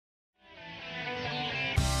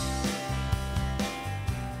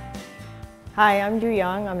Hi, I'm Drew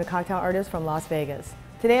Young. I'm the cocktail artist from Las Vegas.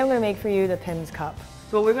 Today I'm going to make for you the Pimm's cup.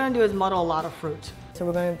 So what we're going to do is muddle a lot of fruit. So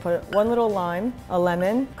we're going to put one little lime, a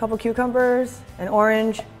lemon, a couple cucumbers, an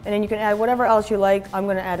orange, and then you can add whatever else you like. I'm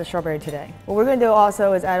going to add a strawberry today. What we're going to do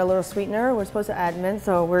also is add a little sweetener. We're supposed to add mint,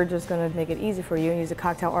 so we're just going to make it easy for you and use a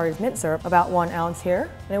cocktail artist mint syrup, about 1 ounce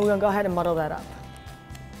here. And then we're going to go ahead and muddle that up.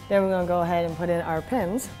 Then we're going to go ahead and put in our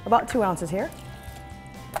Pimm's, about 2 ounces here.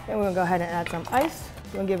 Then we're going to go ahead and add some ice.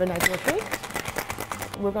 We're going to give it a nice little shake.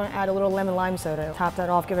 We're going to add a little lemon lime soda. Top that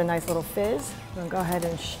off, give it a nice little fizz. We're going to go ahead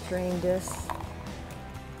and strain this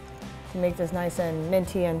to make this nice and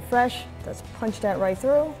minty and fresh. Just punch that right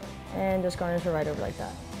through and just garnish it right over like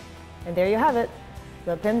that. And there you have it,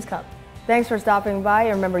 the Pimm's cup. Thanks for stopping by,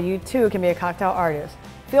 and remember, you too can be a cocktail artist.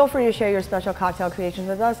 Feel free to share your special cocktail creations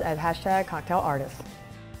with us at #CocktailArtist.